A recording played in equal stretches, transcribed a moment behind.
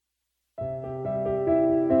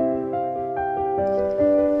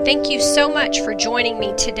Thank you so much for joining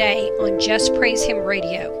me today on Just Praise Him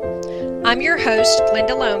Radio. I'm your host,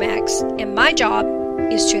 Glenda Lomax, and my job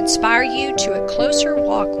is to inspire you to a closer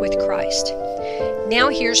walk with Christ. Now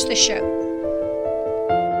here's the show.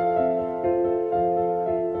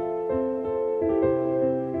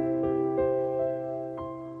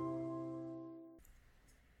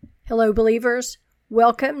 Hello, believers.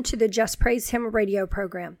 Welcome to the Just Praise Him radio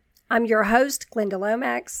program. I'm your host, Glenda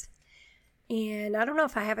Lomax, and I don't know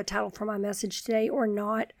if I have a title for my message today or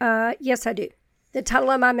not. Yes, I do. The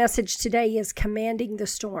title of my message today is Commanding the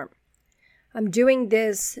Storm. I'm doing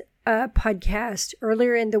this podcast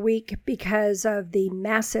earlier in the week because of the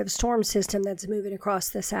massive storm system that's moving across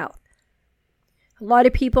the South. A lot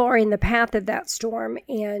of people are in the path of that storm,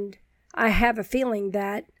 and I have a feeling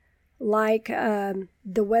that, like the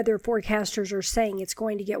weather forecasters are saying, it's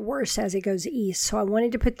going to get worse as it goes east. So I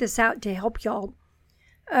wanted to put this out to help y'all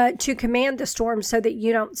to command the storm so that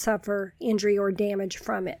you don't suffer injury or damage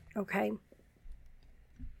from it, okay?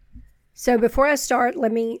 So before I start,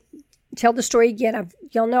 let me tell the story again.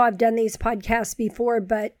 Y'all know I've done these podcasts before,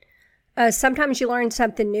 but sometimes you learn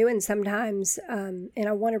something new, and sometimes, and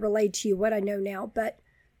I want to relate to you what I know now, but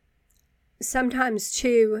sometimes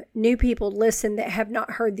too, new people listen that have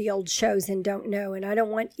not heard the old shows and don't know, and I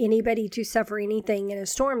don't want anybody to suffer anything in a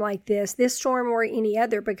storm like this storm or any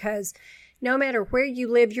other, because no matter where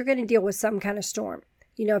you live, you're going to deal with some kind of storm.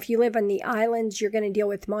 You know, if you live on the islands, you're going to deal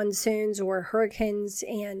with monsoons or hurricanes,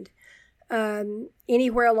 and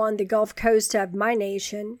anywhere along the Gulf Coast of my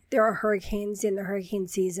nation, there are hurricanes in the hurricane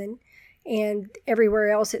season. And everywhere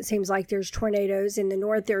else, it seems like there's tornadoes. In the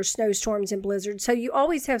north, there's snowstorms and blizzards. So you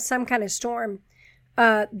always have some kind of storm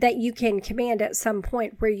that you can command at some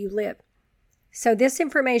point where you live. So this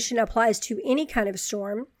information applies to any kind of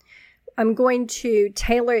storm. I'm going to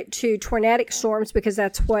tailor it to tornadic storms because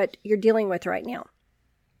that's what you're dealing with right now.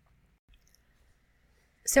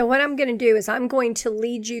 So what I'm going to do is I'm going to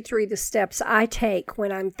lead you through the steps I take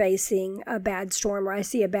when I'm facing a bad storm, or I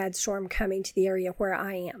see a bad storm coming to the area where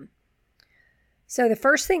I am. So the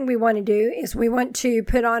first thing we want to do is we want to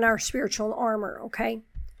put on our spiritual armor, okay?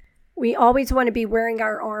 We always want to be wearing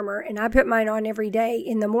our armor, and I put mine on every day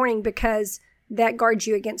in the morning because that guards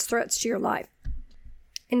you against threats to your life.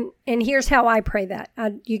 And here's how I pray that.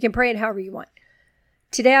 You can pray it however you want.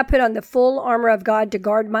 Today I put on the full armor of God to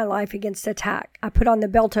guard my life against attack. I put on the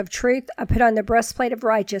belt of truth. I put on the breastplate of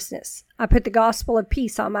righteousness. I put the gospel of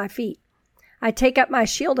peace on my feet. I take up my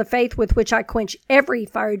shield of faith with which I quench every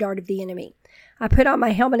fiery dart of the enemy. I put on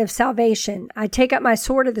my helmet of salvation. I take up my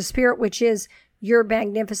sword of the Spirit, which is your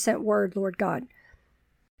magnificent word, Lord God.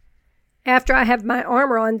 After I have my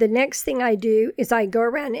armor on, the next thing I do is I go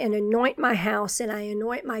around and anoint my house, and I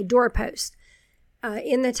anoint my doorpost.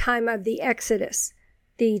 In the time of the Exodus,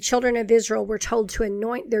 the children of Israel were told to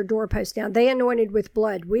anoint their doorpost. Now, they anointed with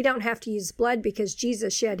blood. We don't have to use blood because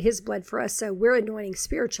Jesus shed his blood for us, so we're anointing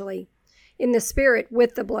spiritually in the Spirit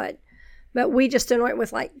with the blood. But we just anoint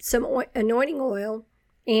with like some anointing oil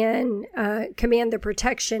and command the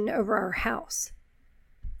protection over our house.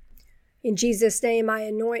 In Jesus' name, I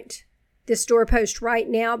anoint this doorpost right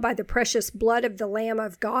now by the precious blood of the Lamb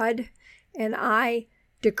of God, and I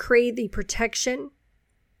decree the protection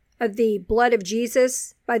of the blood of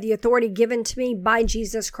Jesus by the authority given to me by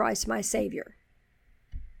Jesus Christ, my Savior.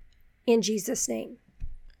 In Jesus' name.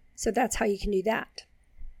 So that's how you can do that.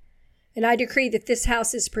 And I decree that this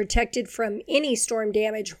house is protected from any storm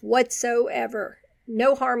damage whatsoever.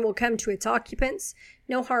 No harm will come to its occupants,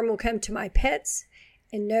 no harm will come to my pets,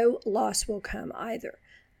 and no loss will come either.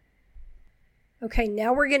 Okay,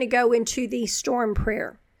 now we're going to go into the storm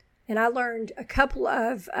prayer. And I learned a couple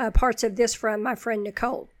of parts of this from my friend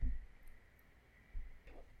Nicole.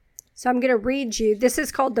 So I'm going to read you. This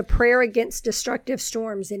is called the Prayer Against Destructive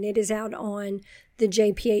Storms, and it is out on the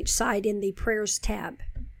JPH site in the Prayers tab.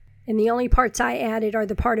 And the only parts I added are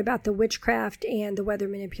the part about the witchcraft and the weather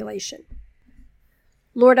manipulation.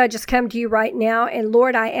 Lord, I just come to you right now, and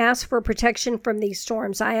Lord, I ask for protection from these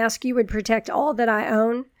storms. I ask you would protect all that I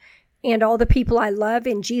own and all the people I love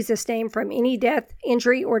in Jesus' name from any death,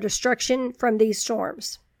 injury, or destruction from these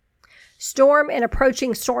storms. Storm and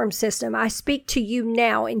approaching storm system, I speak to you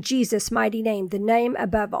now in Jesus' mighty name, the name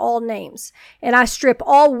above all names. And I strip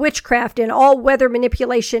all witchcraft and all weather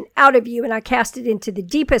manipulation out of you, and I cast it into the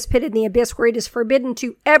deepest pit in the abyss where it is forbidden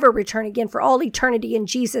to ever return again for all eternity in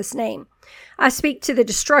Jesus' name. I speak to the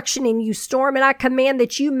destruction in you, storm, and I command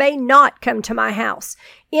that you may not come to my house.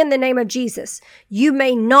 In the name of Jesus, you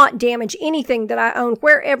may not damage anything that I own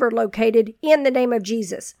wherever located in the name of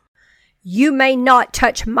Jesus. You may not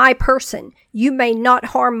touch my person. You may not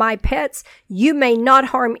harm my pets. You may not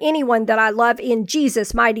harm anyone that I love in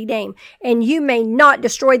Jesus' mighty name. And you may not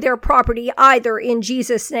destroy their property either in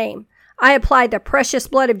Jesus' name. I apply the precious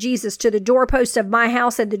blood of Jesus to the doorpost of my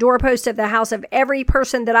house and the doorpost of the house of every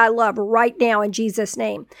person that I love right now in Jesus'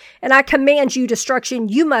 name. And I command you, destruction,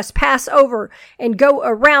 you must pass over and go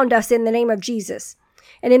around us in the name of Jesus.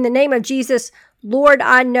 And in the name of Jesus, Lord,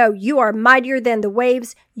 I know you are mightier than the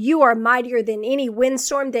waves. You are mightier than any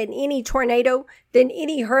windstorm, than any tornado, than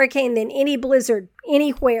any hurricane, than any blizzard,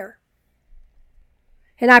 anywhere.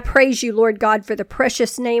 And I praise you, Lord God, for the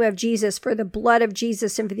precious name of Jesus, for the blood of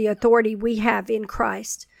Jesus, and for the authority we have in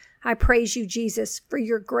Christ. I praise you, Jesus, for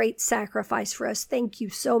your great sacrifice for us. Thank you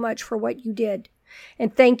so much for what you did.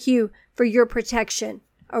 And thank you for your protection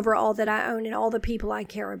over all that I own and all the people I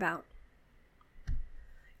care about.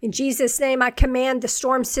 In Jesus' name, I command the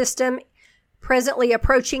storm system presently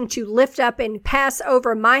approaching to lift up and pass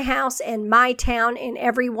over my house and my town and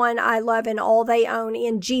everyone I love and all they own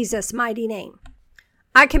in Jesus' mighty name.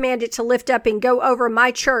 I command it to lift up and go over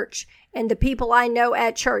my church and the people I know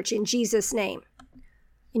at church in Jesus' name.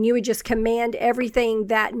 And you would just command everything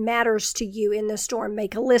that matters to you in the storm.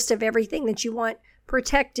 Make a list of everything that you want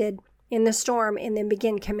protected in the storm, and then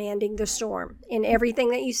begin commanding the storm. In everything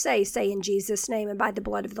that you say in Jesus' name and by the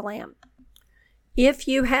blood of the Lamb. If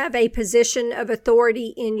you have a position of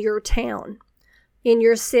authority in your town, in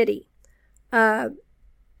your city,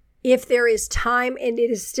 if there is time and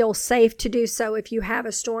it is still safe to do so, if you have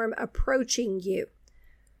a storm approaching you,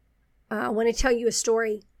 I want to tell you a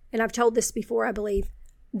story, and I've told this before, I believe,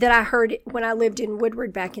 that I heard when I lived in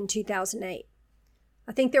Woodward back in 2008.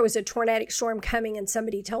 I think there was a tornadic storm coming, and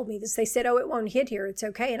somebody told me this. They said, "Oh, it won't hit here. It's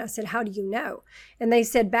okay." And I said, "How do you know?" And they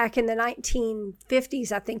said back in the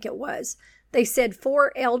 1950s, I think it was, they said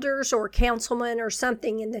 4 elders or councilmen or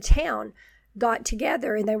something in the town got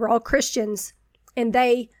together, and they were all Christians, and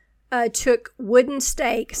they took wooden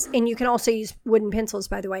stakes, and you can also use wooden pencils,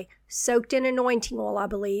 by the way, soaked in anointing oil, I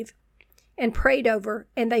believe, and prayed over,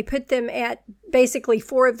 and they put them at basically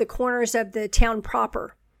 4 of the corners of the town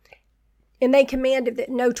proper. And they commanded that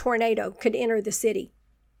no tornado could enter the city.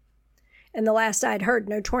 And the last I'd heard,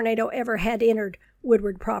 no tornado ever had entered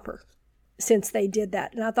Woodward proper since they did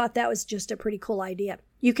that. And I thought that was just a pretty cool idea.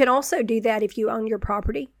 You can also do that if you own your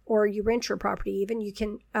property or you rent your property even. You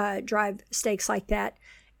can drive stakes like that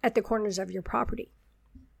at the corners of your property.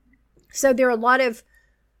 So there are a lot of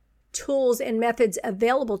tools and methods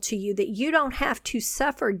available to you that you don't have to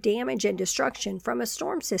suffer damage and destruction from a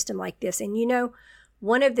storm system like this. And you know,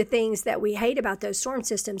 one of the things that we hate about those storm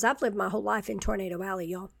systems, I've lived my whole life in Tornado Alley,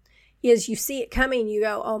 y'all, is you see it coming, you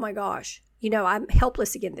go, "Oh my gosh, I'm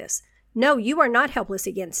helpless against this." No, you are not helpless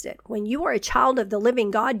against it. When you are a child of the living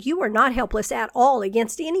God, you are not helpless at all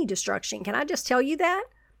against any destruction. Can I just tell you that?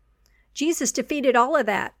 Jesus defeated all of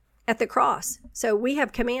that at the cross. So we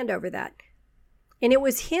have command over that. And it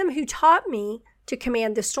was him who taught me to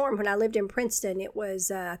command the storm when I lived in Princeton. It was,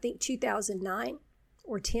 I think, 2009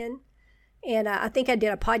 or 10. And I think I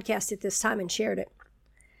did a podcast at this time and shared it.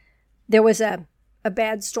 There was a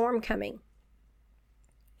bad storm coming.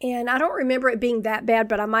 And I don't remember it being that bad,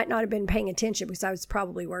 but I might not have been paying attention because I was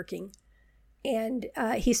probably working. And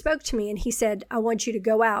he spoke to me and he said, "I want you to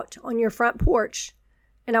go out on your front porch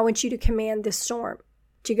and I want you to command this storm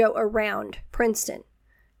to go around Princeton."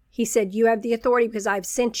 He said, "You have the authority because I've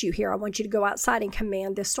sent you here. I want you to go outside and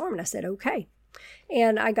command this storm." And I said, "Okay."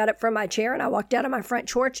 And I got up from my chair and I walked out on my front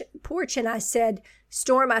porch and I said,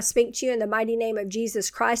 "Storm, I speak to you in the mighty name of Jesus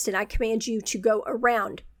Christ, and I command you to go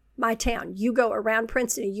around my town. You go around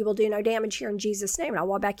Princeton and you will do no damage here in Jesus' name." And I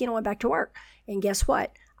walked back in and went back to work. And guess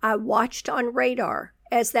what? I watched on radar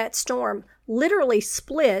as that storm literally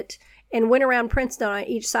split and went around Princeton on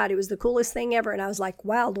each side. It was the coolest thing ever. And I was like,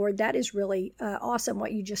 "Wow, Lord, that is really awesome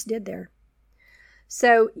what you just did there."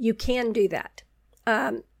 So you can do that.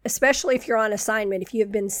 Especially if you're on assignment, if you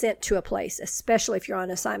have been sent to a place, especially if you're on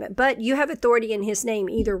assignment. But you have authority in his name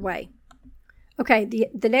either way. Okay,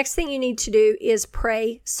 the next thing you need to do is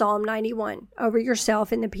pray Psalm 91 over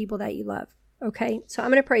yourself and the people that you love. Okay, so I'm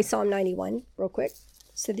going to pray Psalm 91 real quick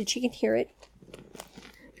so that you can hear it.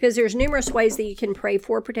 Because there's numerous ways that you can pray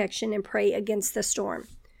for protection and pray against the storm.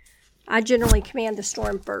 I generally command the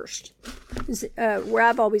storm first. Where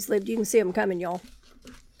I've always lived, you can see them coming, y'all.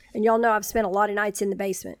 And y'all know I've spent a lot of nights in the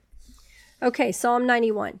basement. Okay, Psalm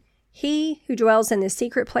 91. "He who dwells in the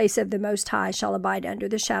secret place of the Most High shall abide under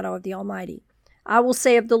the shadow of the Almighty. I will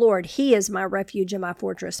say of the Lord, He is my refuge and my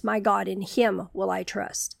fortress. My God, in Him will I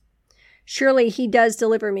trust. Surely He does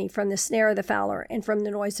deliver me from the snare of the fowler and from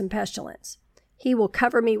the noisome pestilence. He will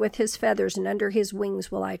cover me with his feathers, and under his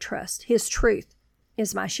wings will I trust. His truth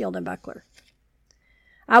is my shield and buckler.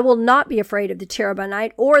 I will not be afraid of the terror by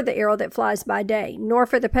night, or the arrow that flies by day, nor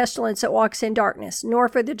for the pestilence that walks in darkness, nor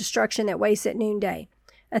for the destruction that wastes at noonday.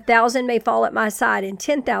 1,000 may fall at my side, and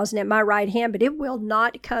 10,000 at my right hand, but it will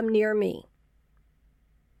not come near me.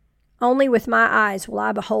 Only with my eyes will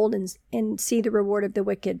I behold and see the reward of the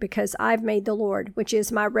wicked, because I've made the Lord, which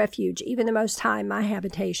is my refuge, even the Most High, my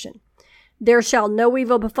habitation. There shall no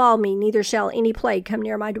evil befall me, neither shall any plague come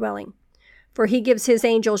near my dwelling. For he gives his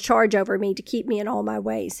angels charge over me to keep me in all my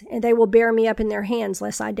ways, and they will bear me up in their hands,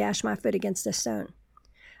 lest I dash my foot against a stone.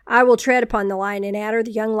 I will tread upon the lion and adder,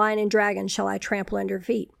 the young lion and dragon shall I trample under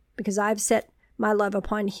feet, because I have set my love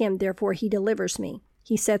upon him, therefore he delivers me.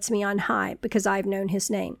 He sets me on high, because I have known his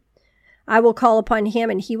name. I will call upon him,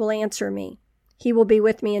 and he will answer me. He will be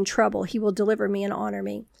with me in trouble. He will deliver me and honor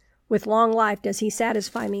me. With long life does he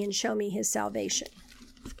satisfy me and show me his salvation.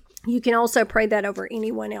 You can also pray that over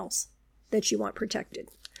anyone else that you want protected.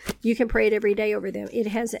 You can pray it every day over them. It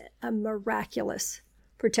has a miraculous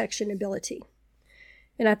protection ability.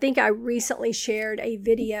 And I think I recently shared a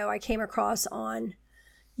video I came across on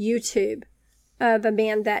YouTube of a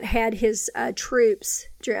man that had his troops,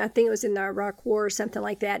 I think it was in the Iraq War or something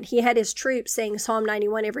like that. He had his troops saying Psalm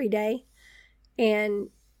 91 every day. And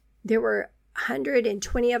there were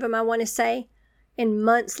 120 of them, I want to say. And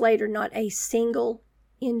months later, not a single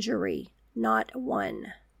injury, not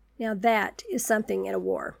one. Now that is something in a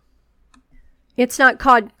war. It's not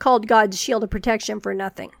called God's shield of protection for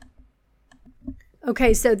nothing.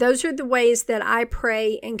 Okay, so those are the ways that I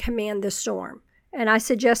pray and command the storm. And I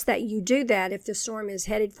suggest that you do that if the storm is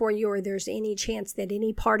headed for you, or there's any chance that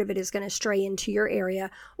any part of it is going to stray into your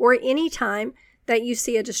area, or any time that you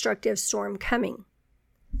see a destructive storm coming.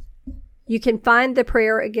 You can find the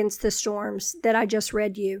prayer against the storms that I just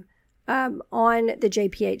read you on the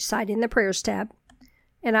JPH site in the prayers tab.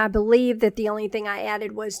 And I believe that the only thing I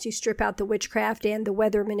added was to strip out the witchcraft and the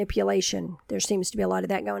weather manipulation. There seems to be a lot of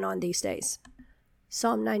that going on these days.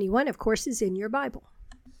 Psalm 91, of course, is in your Bible.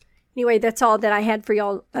 Anyway, that's all that I had for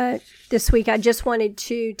y'all this week. I just wanted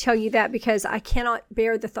to tell you that because I cannot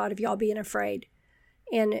bear the thought of y'all being afraid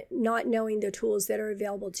and not knowing the tools that are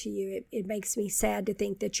available to you. It makes me sad to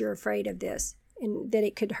think that you're afraid of this and that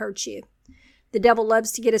it could hurt you. The devil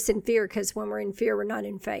loves to get us in fear, because when we're in fear, we're not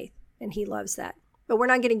in faith, and he loves that. But we're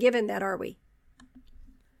not going to give him that, are we?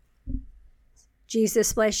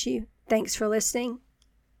 Jesus bless you. Thanks for listening.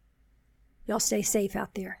 Y'all stay safe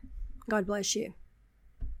out there. God bless you.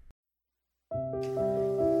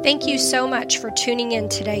 Thank you so much for tuning in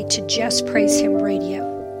today to Just Praise Him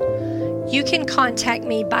Radio. You can contact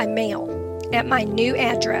me by mail at my new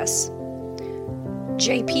address,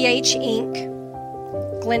 JPH Inc.,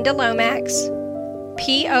 Glenda Lomax,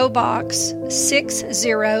 P.O. Box 60,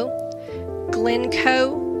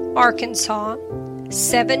 Glencoe, Arkansas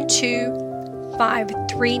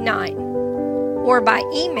 72539, or by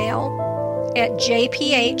email at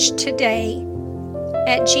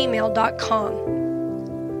jphtoday@gmail.com.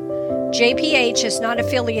 JPH is not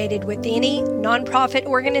affiliated with any nonprofit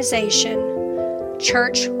organization,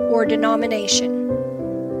 church, or denomination.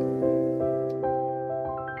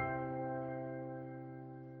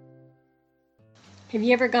 Have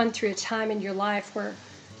you ever gone through a time in your life where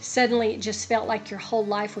suddenly it just felt like your whole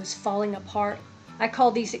life was falling apart? I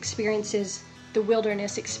call these experiences the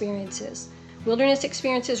wilderness experiences. Wilderness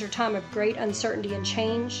experiences are a time of great uncertainty and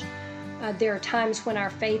change. There are times when our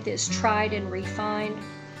faith is tried and refined.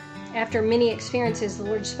 After many experiences, the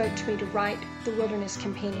Lord spoke to me to write the Wilderness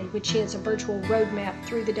Companion, which is a virtual roadmap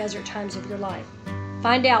through the desert times of your life.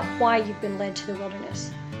 Find out why you've been led to the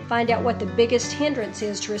wilderness. Find out what the biggest hindrance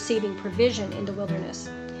is to receiving provision in the wilderness.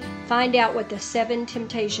 Find out what the 7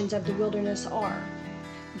 temptations of the wilderness are.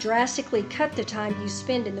 Drastically cut the time you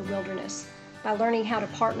spend in the wilderness by learning how to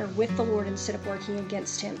partner with the Lord instead of working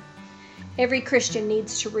against Him. Every Christian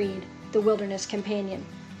needs to read The Wilderness Companion.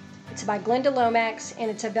 It's by Glenda Lomax, and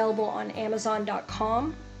it's available on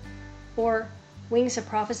Amazon.com or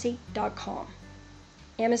wingsofprophecy.com.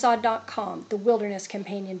 Amazon.com, The Wilderness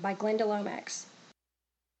Companion by Glenda Lomax.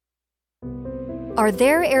 Are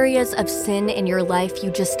there areas of sin in your life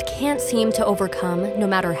you just can't seem to overcome, no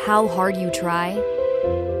matter how hard you try?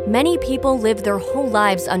 Many people live their whole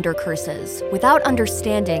lives under curses. Without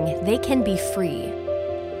understanding, they can be free.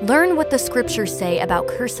 Learn what the scriptures say about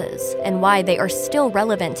curses and why they are still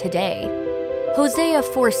relevant today. Hosea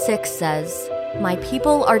 4:6 says, "My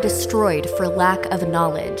people are destroyed for lack of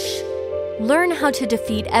knowledge." Learn how to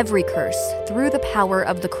defeat every curse through the power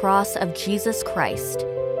of the cross of Jesus Christ.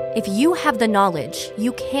 If you have the knowledge,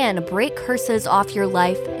 you can break curses off your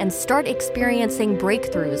life and start experiencing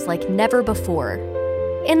breakthroughs like never before.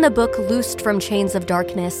 In the book Loosed from Chains of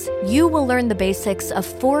Darkness, you will learn the basics of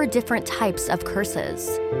 4 different types of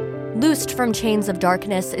curses. Loosed from Chains of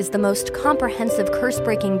Darkness is the most comprehensive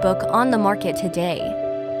curse-breaking book on the market today.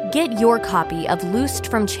 Get your copy of Loosed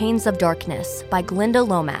from Chains of Darkness by Glenda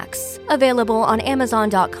Lomax, available on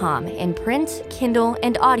Amazon.com in print, Kindle,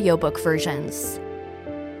 and audiobook versions.